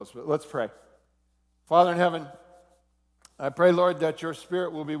But let's pray. Father in heaven, I pray, Lord, that your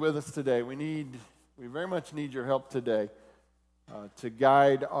Spirit will be with us today. We very much need your help today to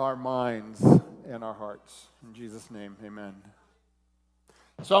guide our minds and our hearts. In Jesus' name, amen.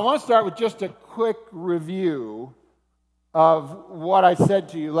 So I want to start with just a quick review of what I said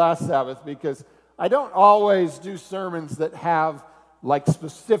to you last Sabbath, because I don't always do sermons that have like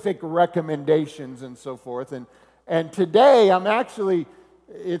specific recommendations and so forth. And today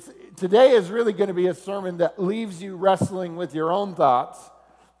today is really going to be a sermon that leaves you wrestling with your own thoughts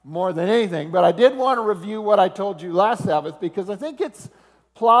more than anything. But I did want to review what I told you last Sabbath because I think it's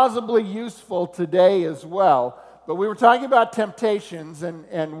plausibly useful today as well. But we were talking about temptations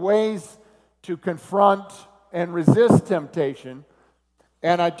and ways to confront and resist temptation.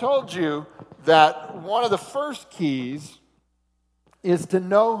 And I told you that one of the first keys is to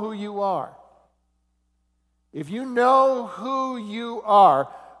know who you are. If you know who you are,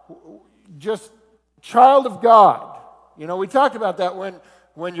 just child of God. You know, we talked about that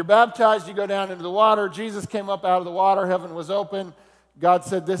when you're baptized, you go down into the water. Jesus came up out of the water. Heaven was open. God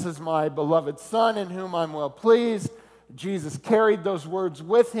said, "This is my beloved Son in whom I'm well pleased." Jesus carried those words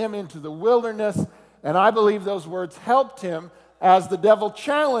with him into the wilderness, and I believe those words helped him as the devil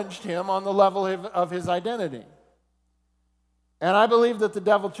challenged him on the level of his identity. And I believe that the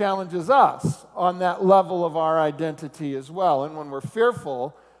devil challenges us on that level of our identity as well. And when we're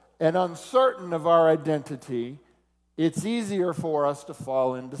fearful and uncertain of our identity, it's easier for us to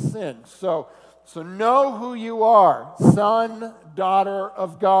fall into sin. So know who you are, son, daughter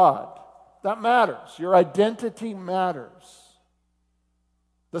of God. That matters. Your identity matters.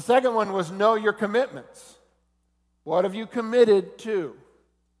 The second one was know your commitments. What have you committed to?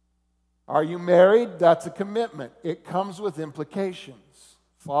 Are you married? That's a commitment. It comes with implications.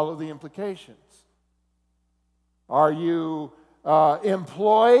 Follow the implications. Are you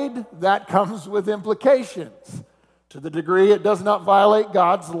employed? That comes with implications. To the degree it does not violate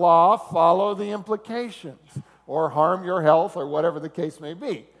God's law, follow the implications, or harm your health, or whatever the case may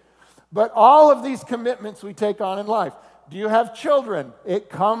be. But all of these commitments we take on in life. Do you have children? It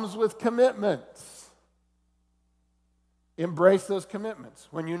comes with commitments. Embrace those commitments.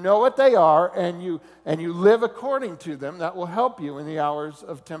 When you know what they are and you live according to them, that will help you in the hours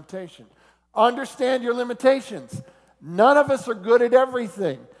of temptation. Understand your limitations. None of us are good at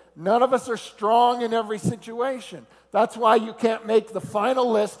everything. None of us are strong in every situation. That's why you can't make the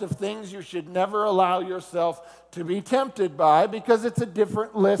final list of things you should never allow yourself to be tempted by, because it's a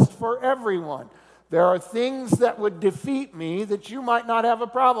different list for everyone. There are things that would defeat me that you might not have a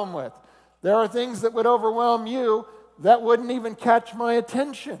problem with. There are things that would overwhelm you that wouldn't even catch my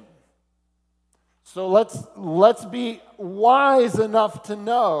attention. So let's be wise enough to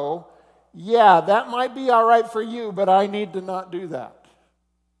know, yeah, that might be all right for you, but I need to not do that.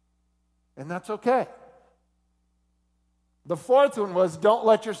 And that's okay. The fourth one was don't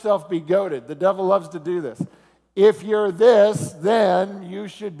let yourself be goaded. The devil loves to do this. If you're this, then you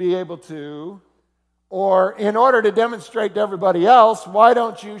should be able to. Or in order to demonstrate to everybody else, why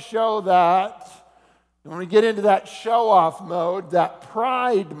don't you show that? When we get into that show-off mode, that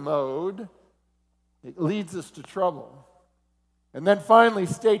pride mode, it leads us to trouble. And then finally,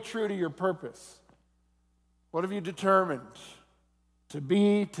 stay true to your purpose. What have you determined to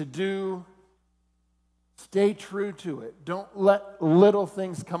be, to do? Stay true to it. Don't let little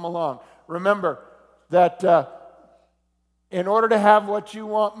things come along. Remember that in order to have what you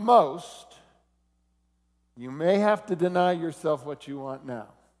want most, you may have to deny yourself what you want now.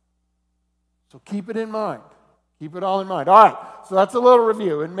 So keep it in mind. Keep it all in mind. All right, so that's a little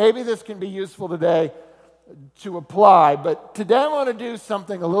review. And maybe this can be useful today to apply. But today I want to do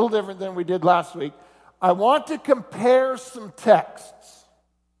something a little different than we did last week. I want to compare some texts.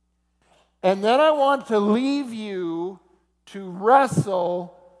 And then I want to leave you to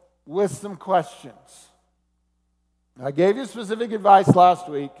wrestle with some questions. I gave you specific advice last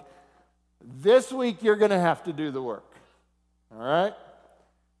week. This week you're going to have to do the work. All right?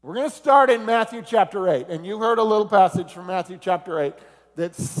 We're going to start in Matthew chapter 8, and you heard a little passage from Matthew chapter 8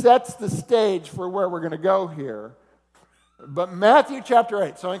 that sets the stage for where we're going to go here. But Matthew chapter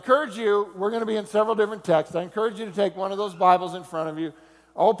 8, so I encourage you, we're going to be in several different texts. I encourage you to take one of those Bibles in front of you,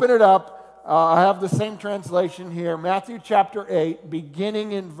 open it up. I have the same translation here, Matthew chapter 8,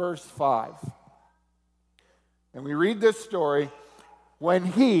 beginning in verse 5. And we read this story. When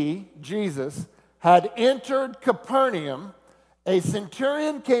he, Jesus, had entered Capernaum, a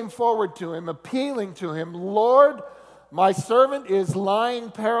centurion came forward to him, appealing to him, "Lord, my servant is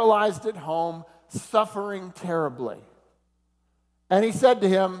lying paralyzed at home, suffering terribly." And he said to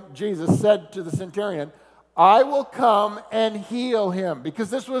him, Jesus said to the centurion, I will come and heal him. Because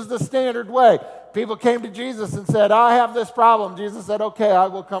this was the standard way. People came to Jesus and said, I have this problem. Jesus said, okay, I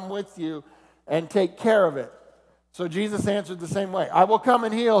will come with you and take care of it. So Jesus answered the same way. I will come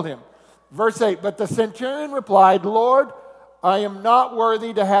and heal him. Verse 8, but the centurion replied, Lord, I am not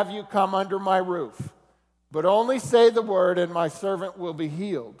worthy to have you come under my roof, but only say the word and my servant will be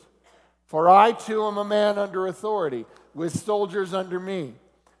healed. For I too am a man under authority, with soldiers under me.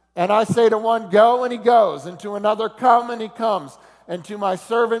 And I say to one, go, and he goes, and to another, come, and he comes, and to my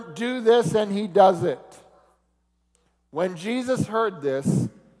servant, do this, and he does it. When Jesus heard this,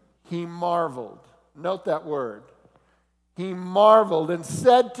 he marveled. Note that word. He marveled and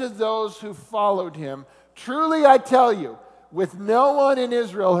said to those who followed him, truly I tell you, with no one in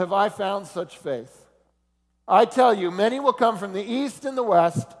Israel have I found such faith. I tell you, many will come from the east and the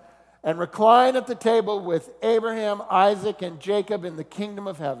west and recline at the table with Abraham, Isaac, and Jacob in the kingdom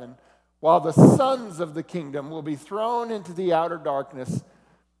of heaven, while the sons of the kingdom will be thrown into the outer darkness.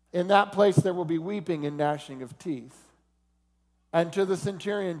 In that place there will be weeping and gnashing of teeth. And to the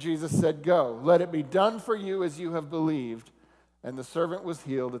centurion Jesus said, go, let it be done for you as you have believed. And the servant was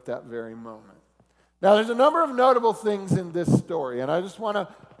healed at that very moment. Now there's a number of notable things in this story, and I just want to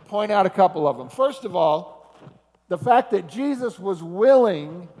point out a couple of them. First of all, the fact that Jesus was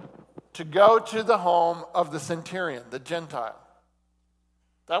willing to go to the home of the centurion, the Gentile.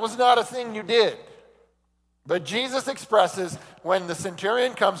 That was not a thing you did. But Jesus expresses, when the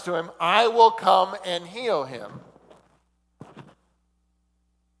centurion comes to him, I will come and heal him.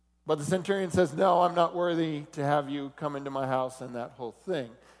 But the centurion says, no, I'm not worthy to have you come into my house, and that whole thing.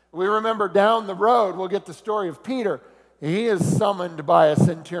 We remember down the road, we'll get the story of Peter. He is summoned by a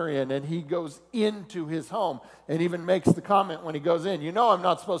centurion, and he goes into his home and even makes the comment when he goes in, you know I'm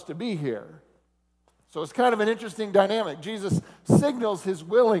not supposed to be here. So it's kind of an interesting dynamic. Jesus signals his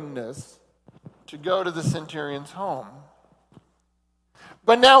willingness to go to the centurion's home.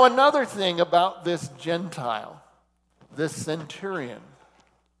 But now another thing about this Gentile, this centurion.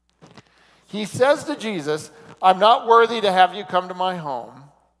 He says to Jesus, I'm not worthy to have you come to my home,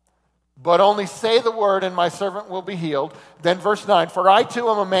 but only say the word and my servant will be healed. Then verse 9, for I too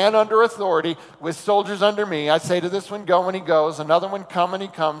am a man under authority with soldiers under me. I say to this one, go, and he goes. Another one, come, and he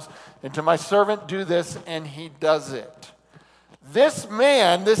comes. And to my servant, do this, and he does it. This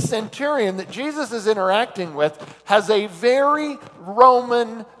man, this centurion that Jesus is interacting with, has a very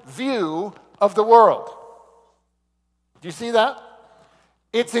Roman view of the world. Do you see that?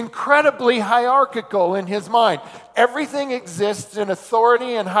 It's incredibly hierarchical in his mind. Everything exists in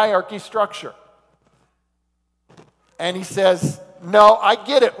authority and hierarchy structure. And he says, no, I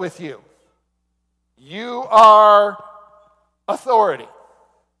get it with you. You are authority.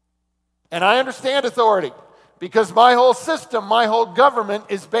 And I understand authority because my whole system, my whole government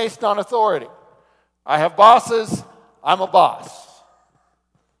is based on authority. I have bosses, I'm a boss.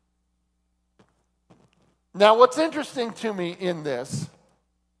 Now, what's interesting to me in this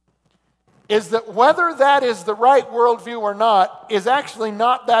is that whether that is the right worldview or not is actually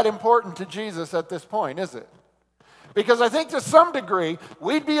not that important to Jesus at this point, is it? Because I think to some degree,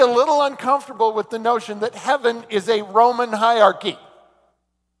 we'd be a little uncomfortable with the notion that heaven is a Roman hierarchy,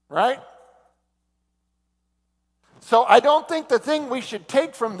 right? So I don't think the thing we should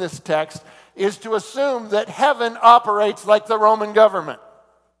take from this text is to assume that heaven operates like the Roman government.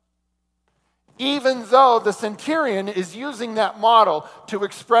 Even though the centurion is using that model to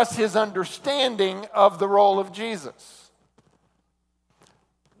express his understanding of the role of Jesus.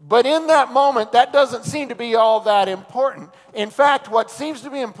 But in that moment, that doesn't seem to be all that important. In fact, what seems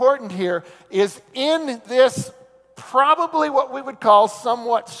to be important here is in this probably what we would call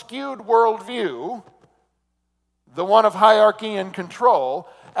somewhat skewed worldview, the one of hierarchy and control,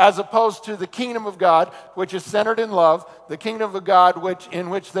 as opposed to the kingdom of God, which is centered in love, the kingdom of God in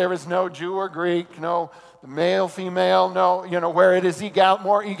which there is no Jew or Greek, no male, female, no, where it is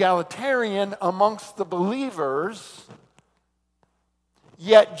more egalitarian amongst the believers.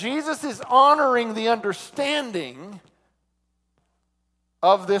 Yet Jesus is honoring the understanding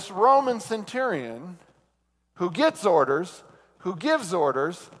of this Roman centurion who gets orders, who gives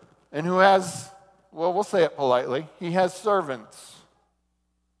orders, and who has, well, we'll say it politely, he has servants.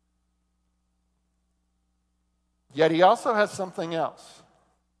 Yet he also has something else.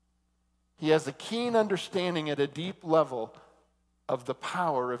 He has a keen understanding at a deep level of the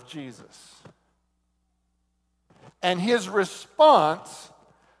power of Jesus. And his response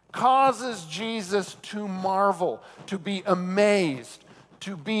causes Jesus to marvel, to be amazed,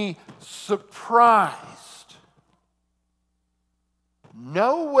 to be surprised.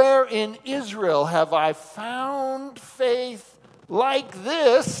 Nowhere in Israel have I found faith like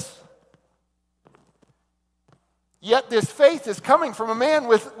this. Yet this faith is coming from a man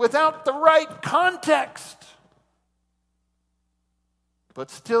without the right context. But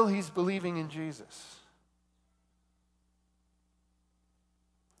still he's believing in Jesus.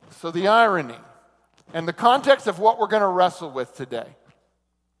 So the irony and the context of what we're going to wrestle with today.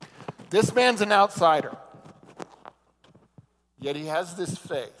 This man's an outsider. Yet he has this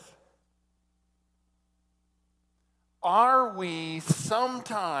faith. Are we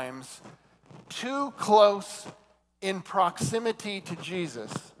sometimes too close in proximity to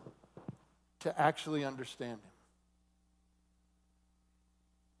Jesus to actually understand him?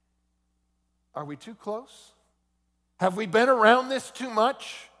 Are we too close? Have we been around this too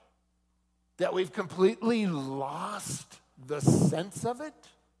much that we've completely lost the sense of it?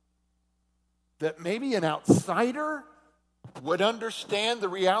 That maybe an outsider would understand the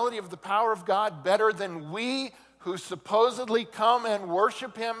reality of the power of God better than we who supposedly come and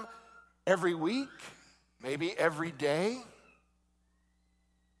worship him every week, maybe every day?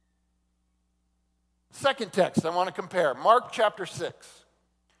 Second text I want to compare, Mark chapter 6.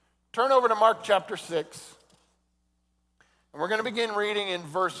 Turn over to Mark chapter 6, and we're going to begin reading in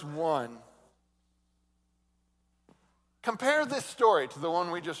verse 1. Compare this story to the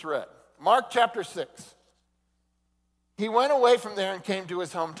one we just read. Mark chapter 6. He went away from there and came to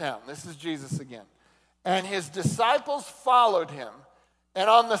his hometown. This is Jesus again. And his disciples followed him. And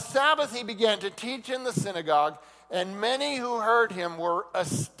on the Sabbath he began to teach in the synagogue, and many who heard him were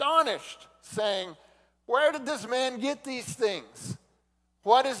astonished, saying, "Where did this man get these things?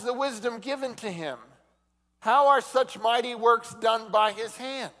 What is the wisdom given to him? How are such mighty works done by his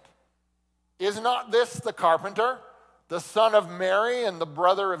hand? Is not this the carpenter, the son of Mary, and the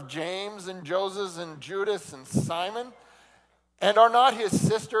brother of James and Joseph and Judas and Simon? And are not his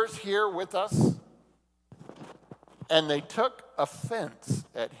sisters here with us?" And they took offense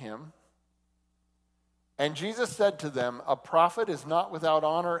at him. And Jesus said to them, "A prophet is not without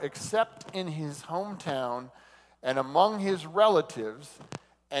honor except in his hometown and among his relatives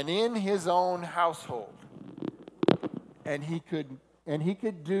and in his own household." And he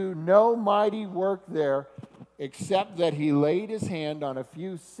could do no mighty work there except that he laid his hand on a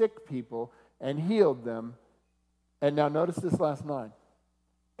few sick people and healed them. And now notice this last line.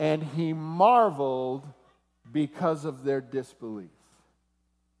 And he marveled because of their disbelief.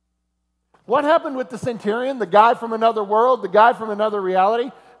 What happened with the centurion, the guy from another world, the guy from another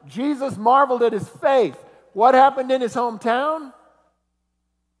reality? Jesus marveled at his faith. What happened in his hometown?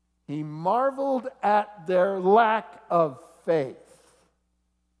 He marveled at their lack of faith.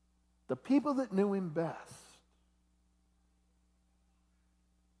 The people that knew him best.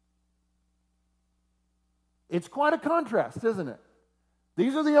 It's quite a contrast, isn't it?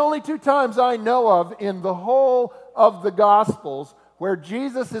 These are the only two times I know of in the whole of the Gospels where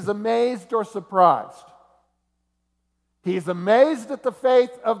Jesus is amazed or surprised. He's amazed at the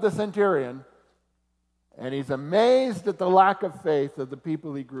faith of the centurion, and he's amazed at the lack of faith of the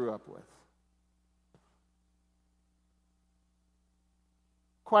people he grew up with.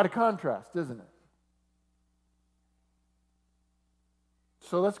 Quite a contrast, isn't it?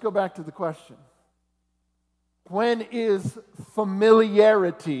 So let's go back to the question. When is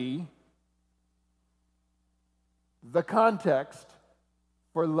familiarity the context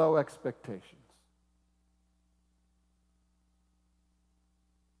for low expectations?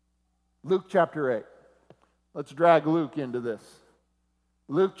 Luke chapter 8. Let's drag Luke into this.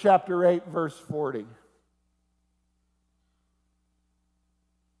 Luke chapter 8, verse 40.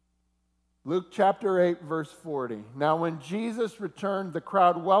 Luke chapter 8, verse 40. Now when Jesus returned, the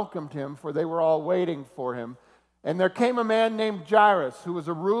crowd welcomed him, for they were all waiting for him. And there came a man named Jairus, who was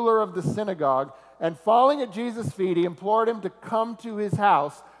a ruler of the synagogue, and falling at Jesus' feet, he implored him to come to his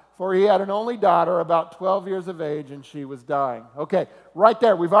house, for he had an only daughter, about 12 years of age, and she was dying. Okay, right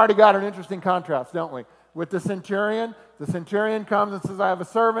there, we've already got an interesting contrast, don't we? With the centurion comes and says, "I have a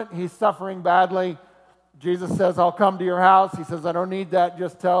servant, he's suffering badly." Jesus says, "I'll come to your house." He says, "I don't need that,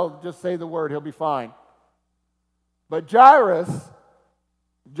 just say the word, he'll be fine." But Jairus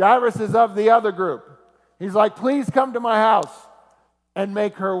is of the other group. He's like, "Please come to my house and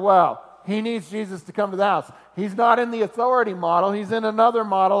make her well." He needs Jesus to come to the house. He's not in the authority model. He's in another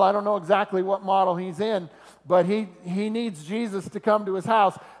model. I don't know exactly what model he's in, but he needs Jesus to come to his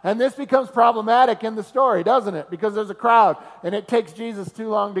house. And this becomes problematic in the story, doesn't it? Because there's a crowd, and it takes Jesus too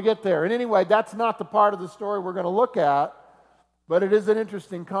long to get there. And anyway, that's not the part of the story we're going to look at, but it is an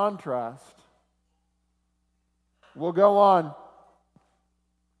interesting contrast. We'll go on.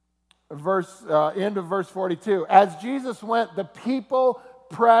 End of verse 42. As Jesus went, the people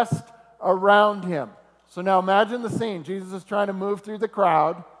pressed around him. So now imagine the scene. Jesus is trying to move through the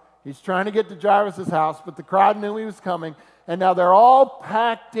crowd. He's trying to get to Jairus' house, but the crowd knew he was coming, and now they're all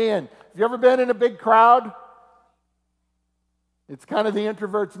packed in. Have you ever been in a big crowd? It's kind of the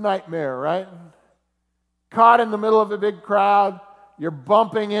introvert's nightmare, right? Caught in the middle of a big crowd, you're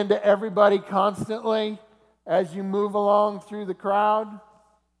bumping into everybody constantly as you move along through the crowd.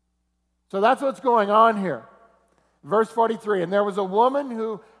 So that's what's going on here. Verse 43, and there was a woman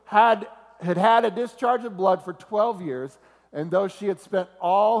who had a discharge of blood for 12 years, and though she had spent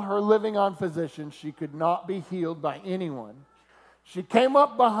all her living on physicians, she could not be healed by anyone. She came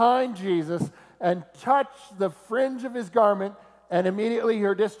up behind Jesus and touched the fringe of his garment, and immediately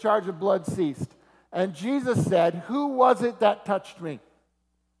her discharge of blood ceased. And Jesus said, "Who was it that touched me?"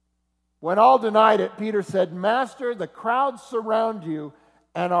 When all denied it, Peter said, "Master, the crowds surround you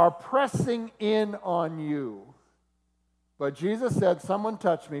and are pressing in on you." But Jesus said, "Someone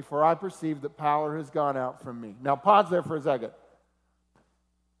touched me, for I perceive that power has gone out from me." Now pause there for a second.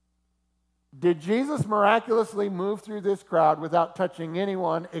 Did Jesus miraculously move through this crowd without touching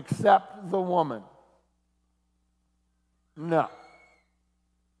anyone except the woman? No.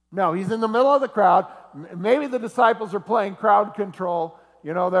 No, he's in the middle of the crowd. Maybe the disciples are playing crowd control.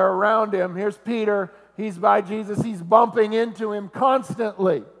 You know, they're around him. Here's Peter. He's by Jesus. He's bumping into him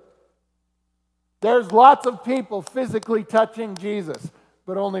constantly. There's lots of people physically touching Jesus,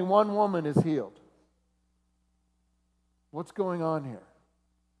 but only one woman is healed. What's going on here?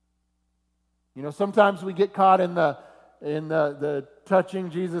 You know, sometimes we get caught in the touching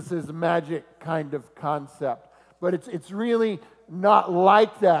Jesus is magic kind of concept, but it's really not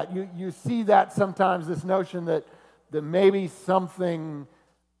like that. You see that sometimes, this notion that maybe something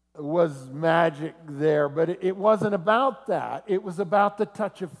was magic there, but it wasn't about that. It was about the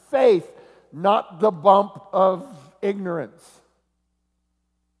touch of faith, not the bump of ignorance.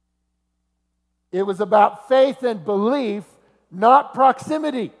 It was about faith and belief, not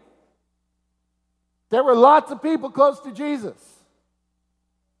proximity. There were lots of people close to Jesus.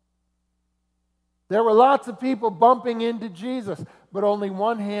 There were lots of people bumping into Jesus, but only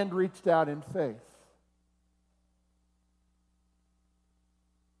one hand reached out in faith.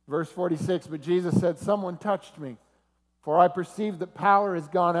 Verse 46, but Jesus said, "Someone touched me, for I perceive that power has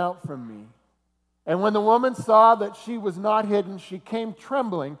gone out from me." And when the woman saw that she was not hidden, she came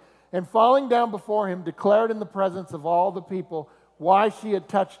trembling, and falling down before him, declared in the presence of all the people why she had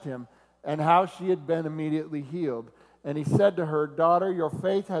touched him and how she had been immediately healed. And he said to her, "Daughter, your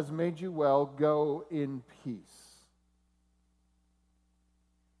faith has made you well. Go in peace."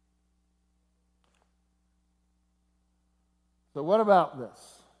 So what about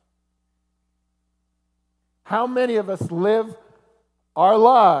this? How many of us live our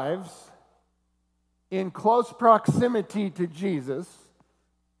lives in close proximity to Jesus,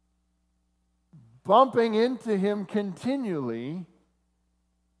 bumping into him continually,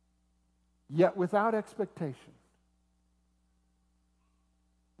 yet without expectation?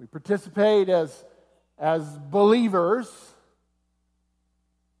 We participate as believers,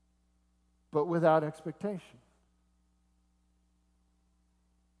 but without expectation.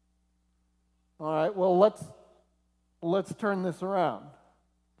 All right, well, let's turn this around.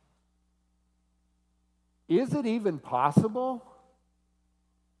 Is it even possible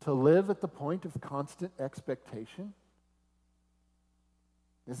to live at the point of constant expectation?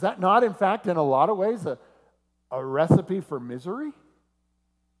 Is that not, in fact, in a lot of ways, a recipe for misery?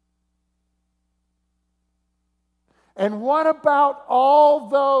 And what about all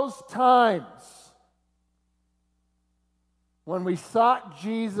those times when we sought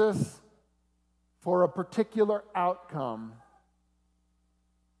Jesus for a particular outcome,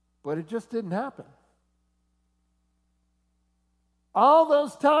 but it just didn't happen? All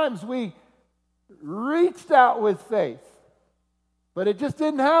those times we reached out with faith, but it just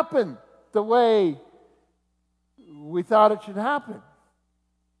didn't happen the way we thought it should happen.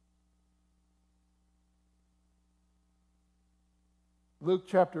 Luke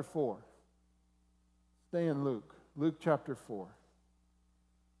chapter 4. Stay in Luke. Luke chapter 4,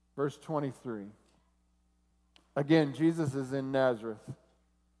 verse 23. Again, Jesus is in Nazareth.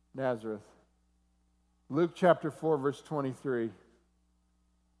 Luke chapter 4, verse 23.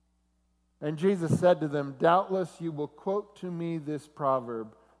 And Jesus said to them, "Doubtless you will quote to me this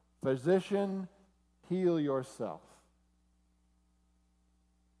proverb, 'Physician, heal yourself.'"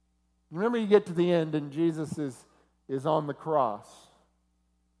 Remember, you get to the end and Jesus is on the cross.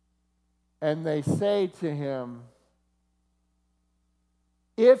 And they say to him,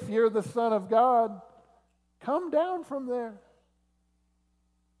 "If you're the Son of God, come down from there.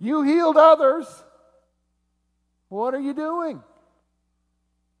 You healed others. What are you doing?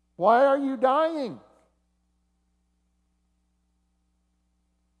 Why are you dying?"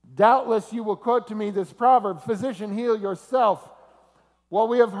 Doubtless you will quote to me this proverb, 'Physician, heal yourself. What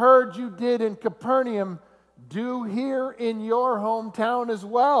we have heard you did in Capernaum, do here in your hometown as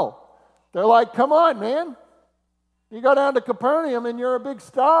well.'" They're like, "Come on, man. You go down to Capernaum and you're a big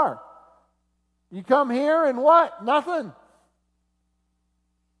star. You come here and what? Nothing."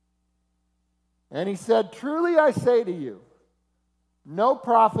 And he said, "Truly I say to you, no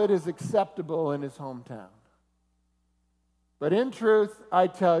prophet is acceptable in his hometown. But in truth, I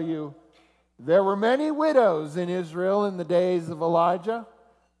tell you, there were many widows in Israel in the days of Elijah,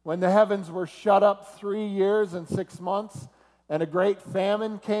 when the heavens were shut up 3 years and 6 months, and a great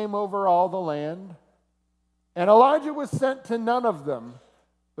famine came over all the land. And Elijah was sent to none of them,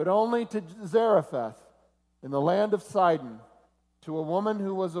 but only to Zarephath in the land of Sidon, to a woman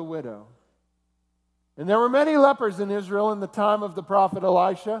who was a widow. And there were many lepers in Israel in the time of the prophet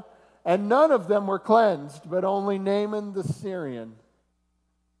Elisha, and none of them were cleansed, but only Naaman the Syrian.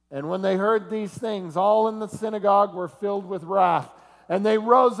 And when they heard these things, all in the synagogue were filled with wrath. And they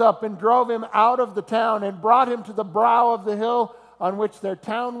rose up and drove him out of the town and brought him to the brow of the hill on which their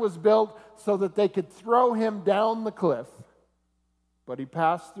town was built, so that they could throw him down the cliff. But he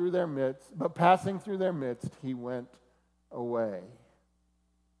passed through their midst, but passing through their midst, he went away.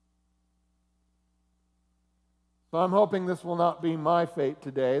 So I'm hoping this will not be my fate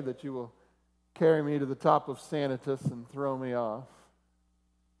today, that you will carry me to the top of Sanitas and throw me off.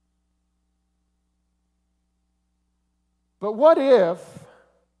 But what if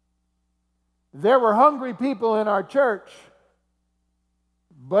there were hungry people in our church,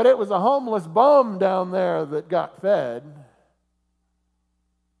 but it was a homeless bum down there that got fed?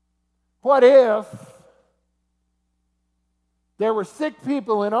 What if there were sick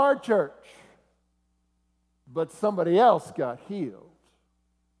people in our church, but somebody else got healed?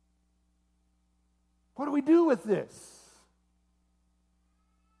 What do we do with this?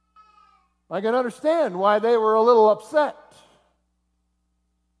 I can understand why they were a little upset.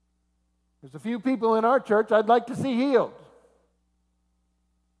 There's a few people in our church I'd like to see healed.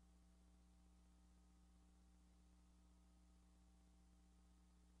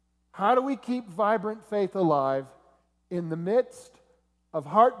 How do we keep vibrant faith alive in the midst of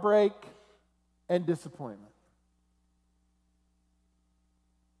heartbreak and disappointment?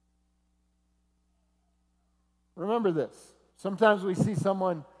 Remember this. Sometimes we see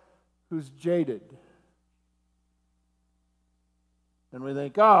someone who's jaded, and we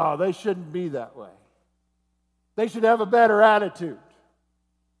think, oh, they shouldn't be that way. They should have a better attitude.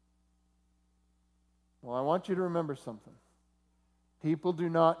 Well, I want you to remember something. People do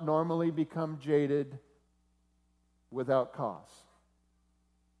not normally become jaded without cause.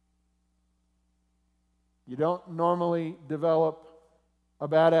 You don't normally develop a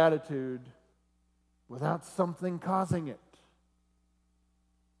bad attitude without something causing it.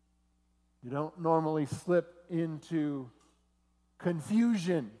 You don't normally slip into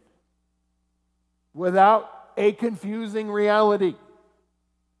confusion without a confusing reality.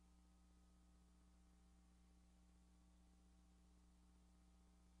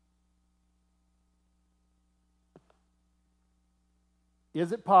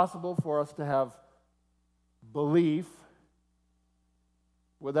 Is it possible for us to have belief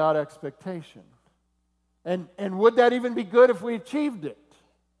without expectation? And would that even be good if we achieved it?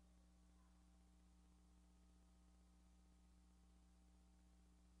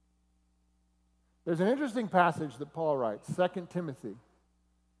 There's an interesting passage that Paul writes, 2 Timothy.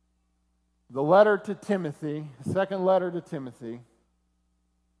 The letter to Timothy, second letter to Timothy.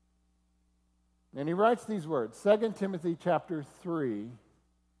 And he writes these words, 2 Timothy chapter 3,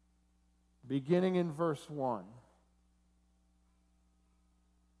 beginning in verse 1.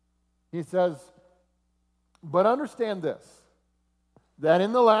 He says, "But understand this, that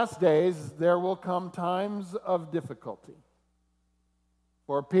in the last days there will come times of difficulty.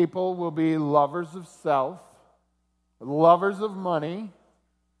 For people will be lovers of self, lovers of money,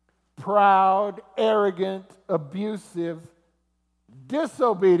 proud, arrogant, abusive,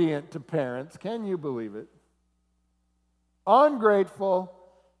 disobedient to parents," can you believe it? "Ungrateful,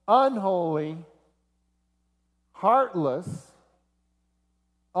 unholy, heartless,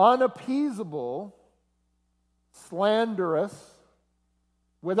 unappeasable, slanderous,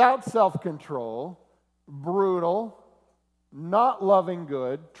 without self-control, brutal, not loving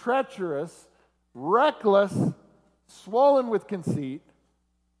good, treacherous, reckless, swollen with conceit,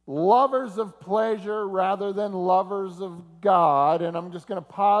 lovers of pleasure rather than lovers of God." And I'm just going to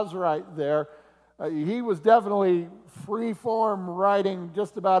pause right there. He was definitely free-form writing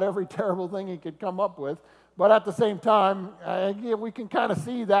just about every terrible thing he could come up with. But at the same time, we can kind of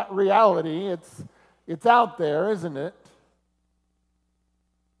see that reality. It's out there, isn't it?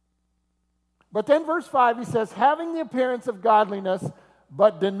 But then verse 5, he says, having the appearance of godliness,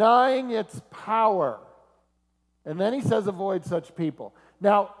 but denying its power. And then he says, avoid such people.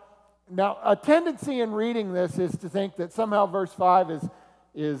 Now, a tendency in reading this is to think that somehow verse 5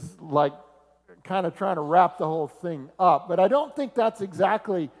 is like kind of trying to wrap the whole thing up. But I don't think that's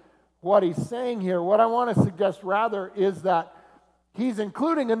exactly what he's saying here. What I want to suggest rather is that he's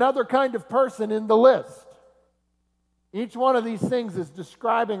including another kind of person in the list. Each one of these things is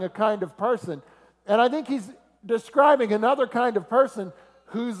describing a kind of person. And I think he's describing another kind of person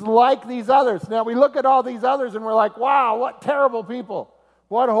who's like these others. Now, we look at all these others and we're like, wow, what terrible people.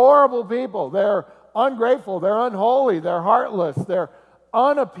 What horrible people. They're ungrateful. They're unholy. They're heartless. They're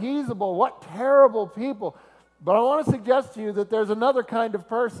unappeasable. What terrible people. But I want to suggest to you that there's another kind of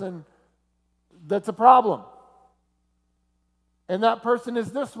person that's a problem. And that person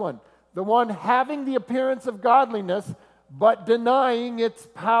is this one. The one having the appearance of godliness, but denying its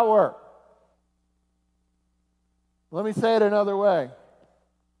power. Let me say it another way.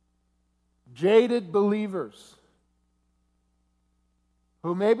 Jaded believers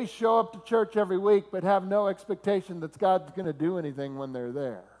who maybe show up to church every week but have no expectation that God's going to do anything when they're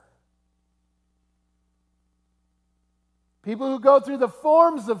there. People who go through the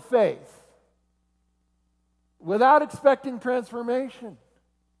forms of faith without expecting transformation.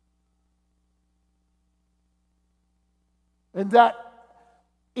 And that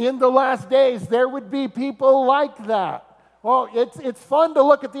in the last days there would be people like that. Well, it's fun to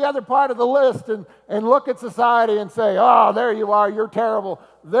look at the other part of the list and look at society and say, oh, there you are, you're terrible.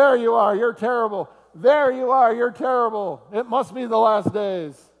 There you are, you're terrible. There you are, you're terrible. It must be the last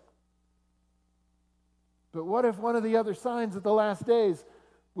days. But what if one of the other signs of the last days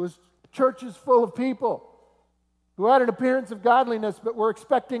was churches full of people who had an appearance of godliness but were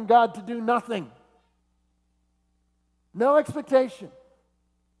expecting God to do nothing? No expectation.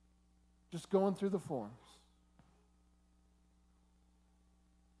 Just going through the forms.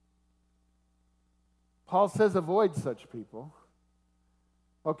 Paul says avoid such people.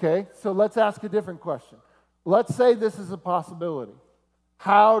 Okay, so let's ask a different question. Let's say this is a possibility.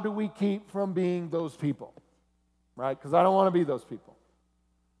 How do we keep from being those people? Right? Because I don't want to be those people.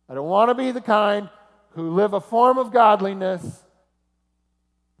 I don't want to be the kind who live a form of godliness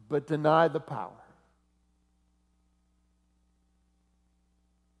but deny the power.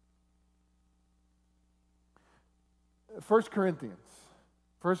 1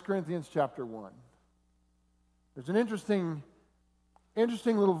 Corinthians chapter 1. There's an interesting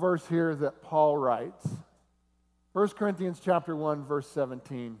little verse here that Paul writes. 1 Corinthians chapter 1, verse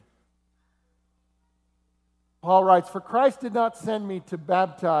 17. Paul writes, "For Christ did not send me to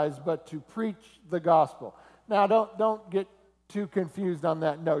baptize, but to preach the gospel." Now, don't get too confused on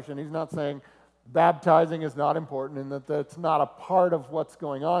that notion. He's not saying baptizing is not important and that that's not a part of what's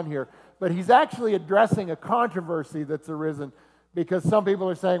going on here. But he's actually addressing a controversy that's arisen because some people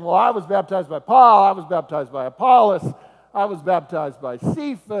are saying, well, I was baptized by Paul, I was baptized by Apollos, I was baptized by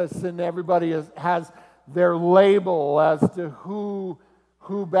Cephas, and everybody has their label as to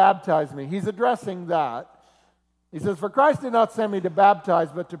who baptized me. He's addressing that. He says, "For Christ did not send me to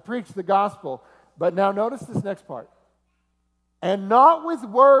baptize, but to preach the gospel." But now notice this next part. "And not with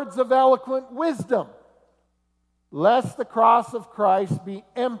words of eloquent wisdom, lest the cross of Christ be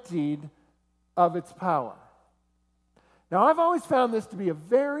emptied of its power." Now, I've always found this to be a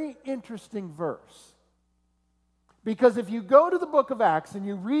very interesting verse. Because if you go to the book of Acts and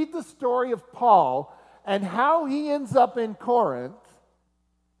you read the story of Paul and how he ends up in Corinth,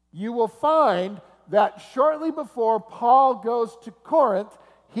 you will find that shortly before Paul goes to Corinth,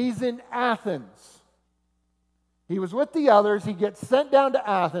 he's in Athens. He was with the others. He gets sent down to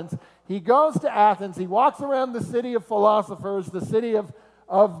Athens. He goes to Athens. He walks around the city of philosophers, the city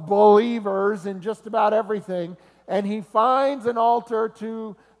of believers in just about everything, and he finds an altar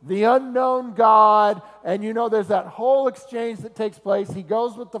to the unknown God, and you know there's that whole exchange that takes place. He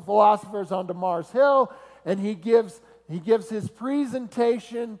goes with the philosophers onto Mars Hill, and he gives his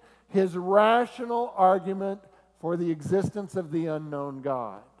presentation, his rational argument for the existence of the unknown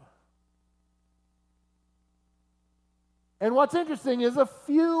God. And what's interesting is a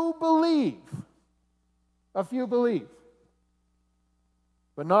few believe. A few believe.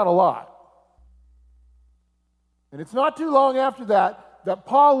 But not a lot. And it's not too long after that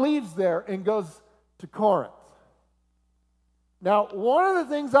Paul leaves there and goes to Corinth. Now, one of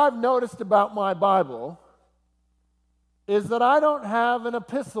the things I've noticed about my Bible is that I don't have an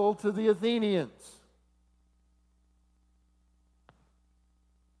epistle to the Athenians.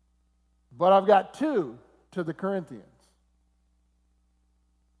 But I've got two to the Corinthians.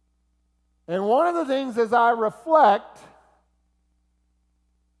 And one of the things as I reflect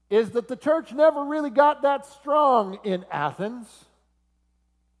is that the church never really got that strong in Athens,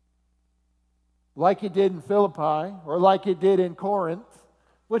 like it did in Philippi or like it did in Corinth,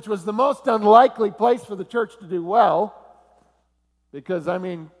 which was the most unlikely place for the church to do well, because,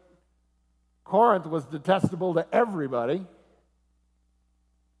 Corinth was detestable to everybody.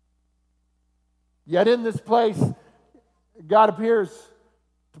 Yet in this place, God appears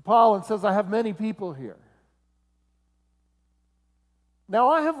to Paul and says, I have many people here. Now,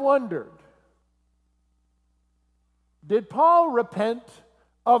 I have wondered, did Paul repent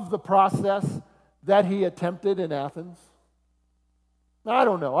of the process that he attempted in Athens? Now, I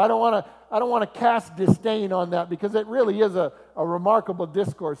don't know. I don't want to cast disdain on that, because it really is a remarkable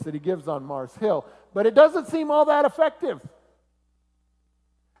discourse that he gives on Mars Hill. But it doesn't seem all that effective.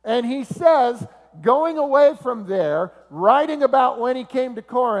 And he says, going away from there, writing about when he came to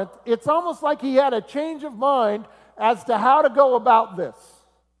Corinth, it's almost like he had a change of mind as to how to go about this.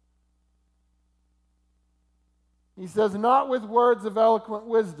 He says, not with words of eloquent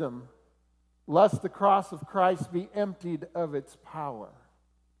wisdom, lest the cross of Christ be emptied of its power.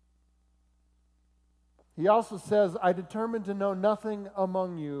 He also says, I determined to know nothing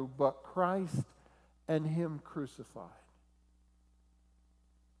among you but Christ and Him crucified.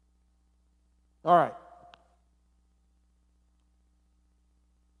 All right.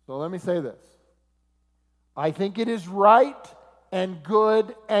 So let me say this. I think it is right and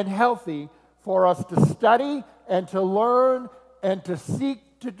good and healthy for us to study and to learn and to seek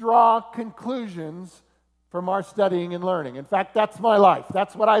to draw conclusions from our studying and learning. In fact, that's my life.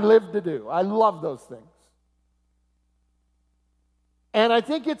 That's what I live to do. I love those things. And I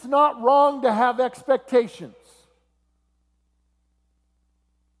think it's not wrong to have expectations.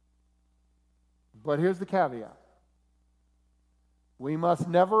 But here's the caveat. We must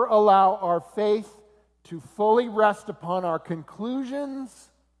never allow our faith to fully rest upon our conclusions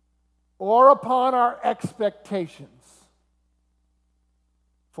or upon our expectations.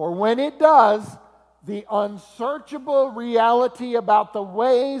 For when it does, the unsearchable reality about the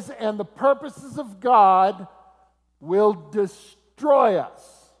ways and the purposes of God will destroy us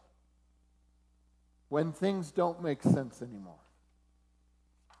when things don't make sense anymore.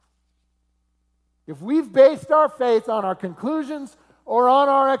 If we've based our faith on our conclusions or on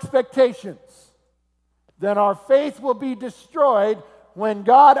our expectations, then our faith will be destroyed when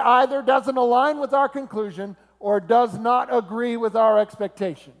God either doesn't align with our conclusion or does not agree with our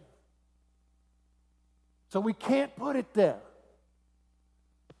expectation. So we can't put it there.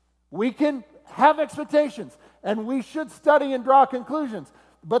 We can have expectations, and we should study and draw conclusions,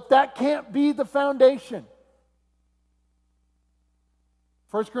 but that can't be the foundation.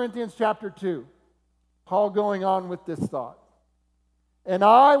 1 Corinthians chapter 2, Paul going on with this thought. And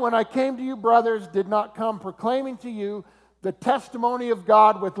I, when I came to you, brothers, did not come proclaiming to you the testimony of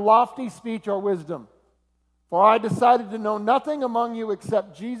God with lofty speech or wisdom. For I decided to know nothing among you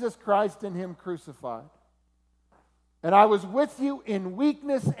except Jesus Christ and Him crucified. And I was with you in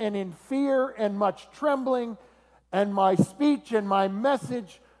weakness and in fear and much trembling, and my speech and my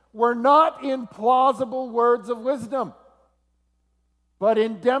message were not in plausible words of wisdom, but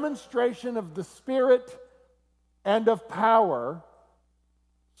in demonstration of the Spirit and of power,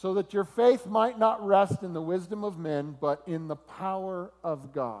 so that your faith might not rest in the wisdom of men, but in the power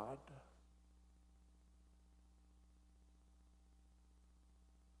of God.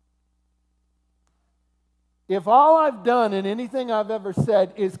 If all I've done in anything I've ever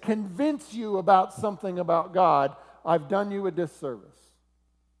said is convince you about something about God, I've done you a disservice.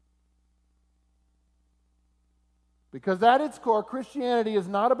 Because at its core, Christianity is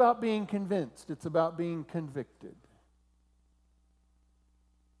not about being convinced, it's about being convicted.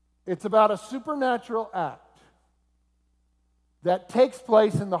 It's about a supernatural act that takes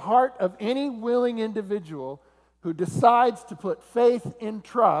place in the heart of any willing individual who decides to put faith and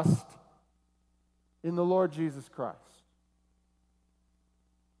trust in the Lord Jesus Christ.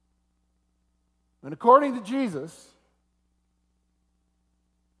 And according to Jesus,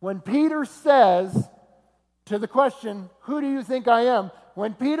 when Peter says to the question, who do you think I am?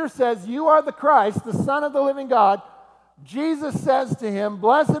 When Peter says, you are the Christ, the Son of the living God, Jesus says to him,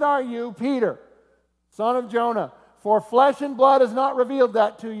 blessed are you, Peter, son of Jonah, for flesh and blood has not revealed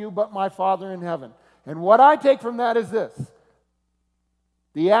that to you, but my Father in heaven. And what I take from that is this.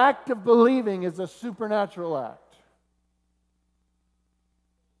 The act of believing is a supernatural act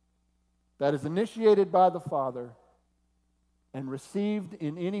that is initiated by the Father and received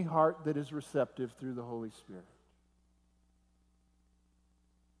in any heart that is receptive through the Holy Spirit.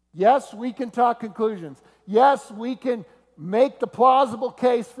 Yes, we can talk conclusions. Yes, we can make the plausible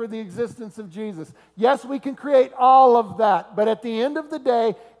case for the existence of Jesus. Yes, we can create all of that, but at the end of the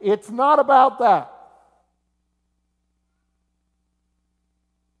day, it's not about that.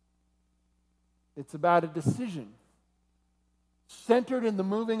 It's about a decision centered in the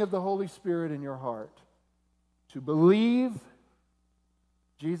moving of the Holy Spirit in your heart to believe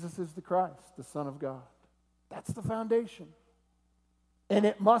Jesus is the Christ, the Son of God. That's the foundation. And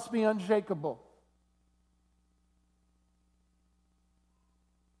it must be unshakable.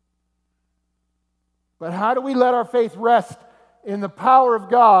 But how do we let our faith rest in the power of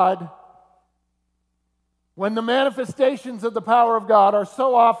God when the manifestations of the power of God are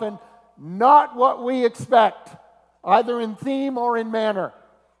so often not what we expect, either in theme or in manner?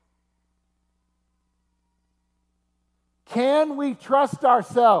 Can we trust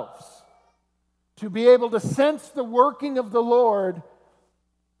ourselves to be able to sense the working of the Lord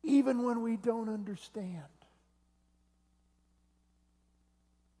even when we don't understand?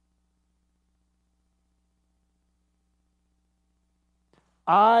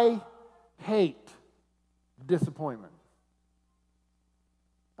 I hate disappointment.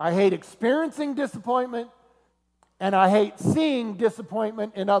 I hate experiencing disappointment, and I hate seeing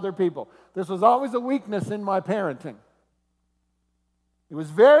disappointment in other people. This was always a weakness in my parenting. It was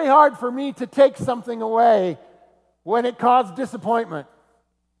very hard for me to take something away when it caused disappointment.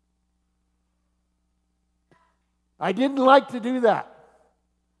 I didn't like to do that.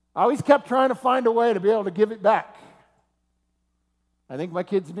 I always kept trying to find a way to be able to give it back. I think my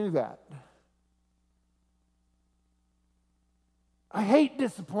kids knew that. I hate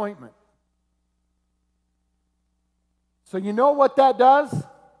disappointment. So you know what that does?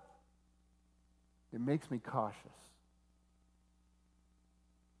 It makes me cautious.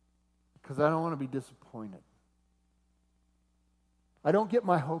 Because I don't want to be disappointed. I don't get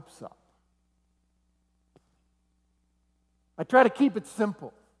my hopes up. I try to keep it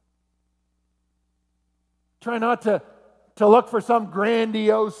simple. Try not to look for some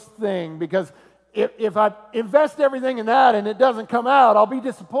grandiose thing, because if I invest everything in that and it doesn't come out, I'll be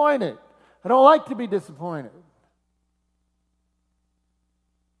disappointed. I don't like to be disappointed.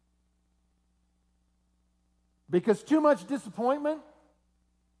 Because too much disappointment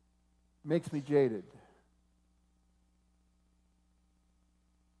makes me jaded.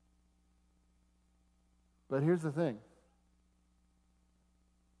 But here's the thing.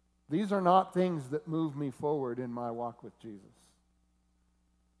 These are not things that move me forward in my walk with Jesus.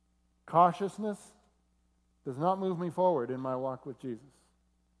 Cautiousness does not move me forward in my walk with Jesus.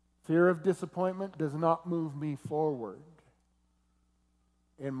 Fear of disappointment does not move me forward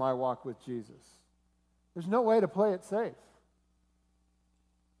in my walk with Jesus. There's no way to play it safe.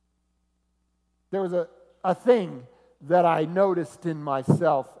 There was a thing that I noticed in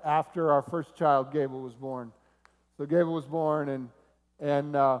myself after our first child, Gable, was born. So Gable was born,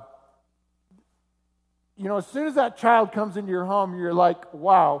 and you know, as soon as that child comes into your home, you're like,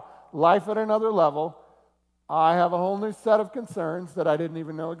 wow, life at another level. I have a whole new set of concerns that I didn't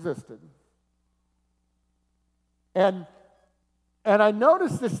even know existed. And I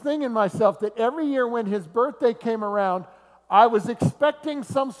noticed this thing in myself that every year when his birthday came around, I was expecting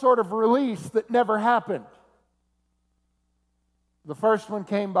some sort of release that never happened. The first one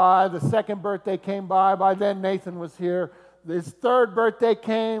came by, the second birthday came by then Nathan was here. His third birthday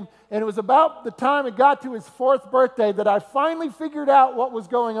came, and it was about the time it got to his fourth birthday that I finally figured out what was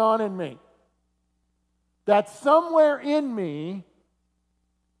going on in me. That somewhere in me,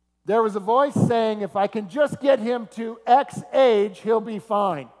 there was a voice saying, if I can just get him to X age, he'll be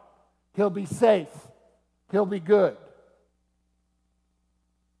fine. He'll be safe. He'll be good.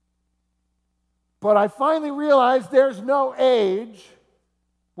 But I finally realized there's no age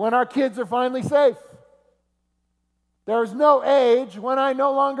when our kids are finally safe. There's no age when I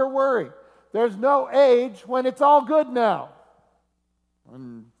no longer worry. There's no age when it's all good now.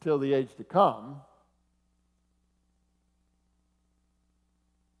 Until the age to come.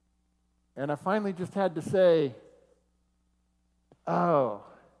 And I finally just had to say, oh,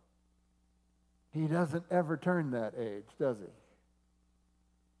 he doesn't ever turn that age, does he?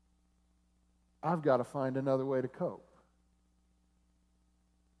 I've got to find another way to cope.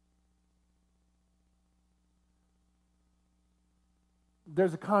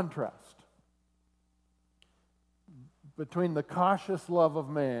 There's a contrast between the cautious love of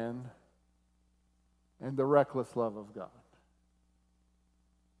man and the reckless love of God.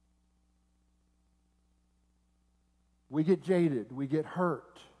 We get jaded, we get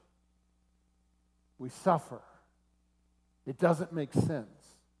hurt, we suffer. It doesn't make sense.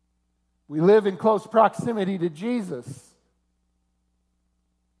 We live in close proximity to Jesus,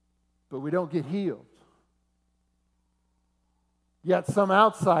 but we don't get healed. Yet some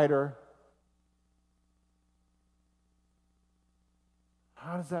outsider,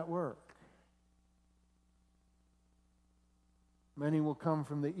 how does that work? Many will come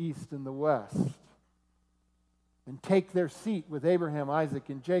from the east and the west and take their seat with Abraham, Isaac,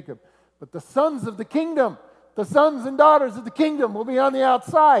 and Jacob. But the sons of the kingdom, the sons and daughters of the kingdom will be on the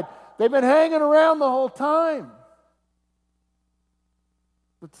outside. They've been hanging around the whole time.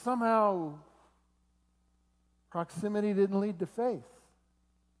 But somehow, proximity didn't lead to faith.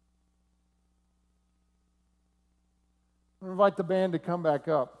 I'm going to invite the band to come back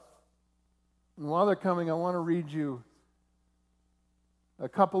up. And while they're coming, I want to read you a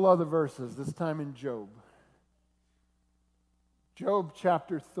couple other verses, this time in Job. Job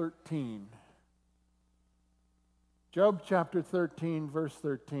chapter 13. Job chapter 13, verse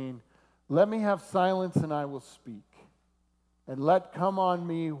 13. Let me have silence and I will speak, and let come on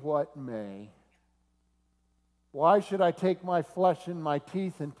me what may. Why should I take my flesh in my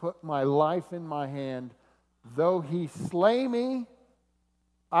teeth and put my life in my hand? Though he slay me,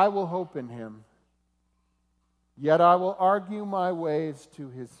 I will hope in him. Yet I will argue my ways to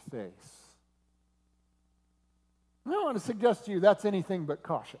his face. I want to suggest to you that's anything but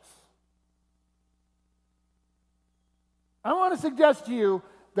cautious. I want to suggest to you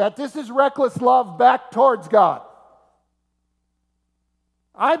that this is reckless love back towards God.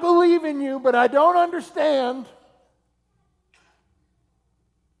 I believe in you, but I don't understand.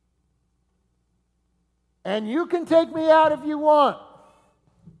 And you can take me out if you want.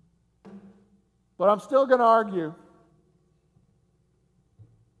 But I'm still going to argue.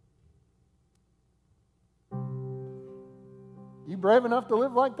 You brave enough to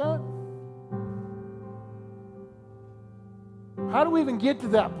live like that? How do we even get to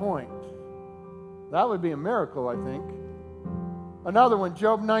that point? That would be a miracle, I think. Another one,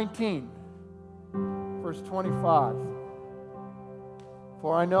 Job 19, verse 25.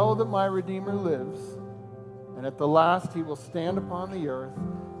 For I know that my Redeemer lives, and at the last he will stand upon the earth.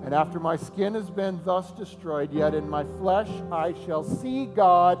 And after my skin has been thus destroyed, yet in my flesh I shall see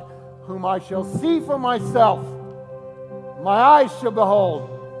God, whom I shall see for myself. My eyes shall behold,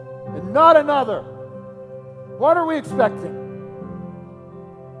 and not another. What are we expecting?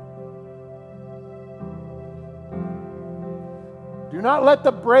 Do not let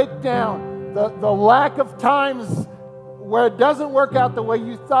the breakdown, the lack of times where it doesn't work out the way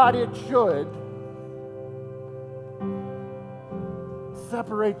you thought it should,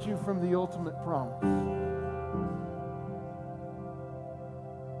 separate you from the ultimate promise.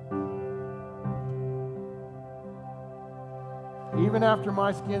 Even after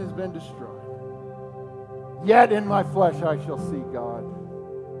my skin has been destroyed, yet in my flesh I shall see God.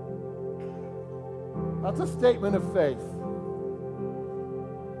 That's a statement of faith.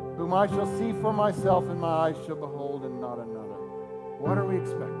 Whom I shall see for myself, and my eyes shall behold, and not another. What are we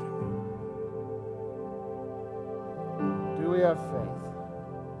expecting? Do we have faith?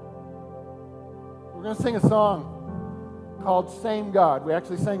 We're going to sing a song called Same God. We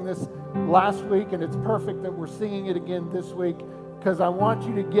actually sang this last week, and it's perfect that we're singing it again this week, because I want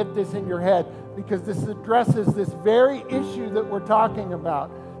you to get this in your head, because this addresses this very issue that we're talking about.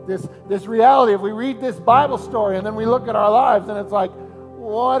 This reality. If we read this Bible story and then we look at our lives and it's like,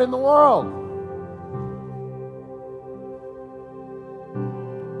 what in the world?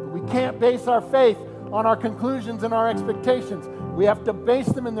 We can't base our faith on our conclusions and our expectations. We have to base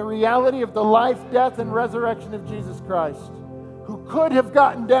them in the reality of the life, death, and resurrection of Jesus Christ, who could have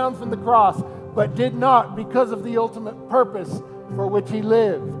gotten down from the cross, but did not because of the ultimate purpose for which he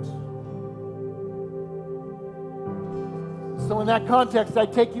lived. So in that context, I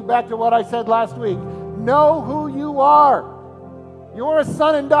take you back to what I said last week. Know who you are. You're a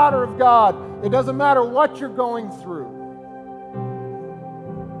son and daughter of God. It doesn't matter what you're going through.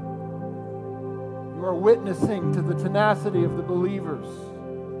 You are witnessing to the tenacity of the believers.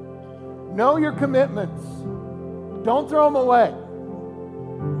 Know your commitments. Don't throw them away.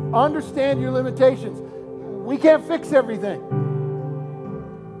 Understand your limitations. We can't fix everything.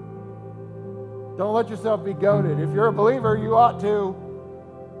 Don't let yourself be goaded. If you're a believer, you ought to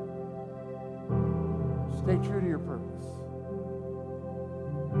stay true to your purpose.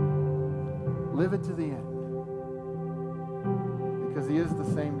 Live it to the end. Because he is the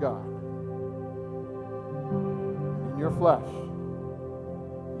same God. In your flesh,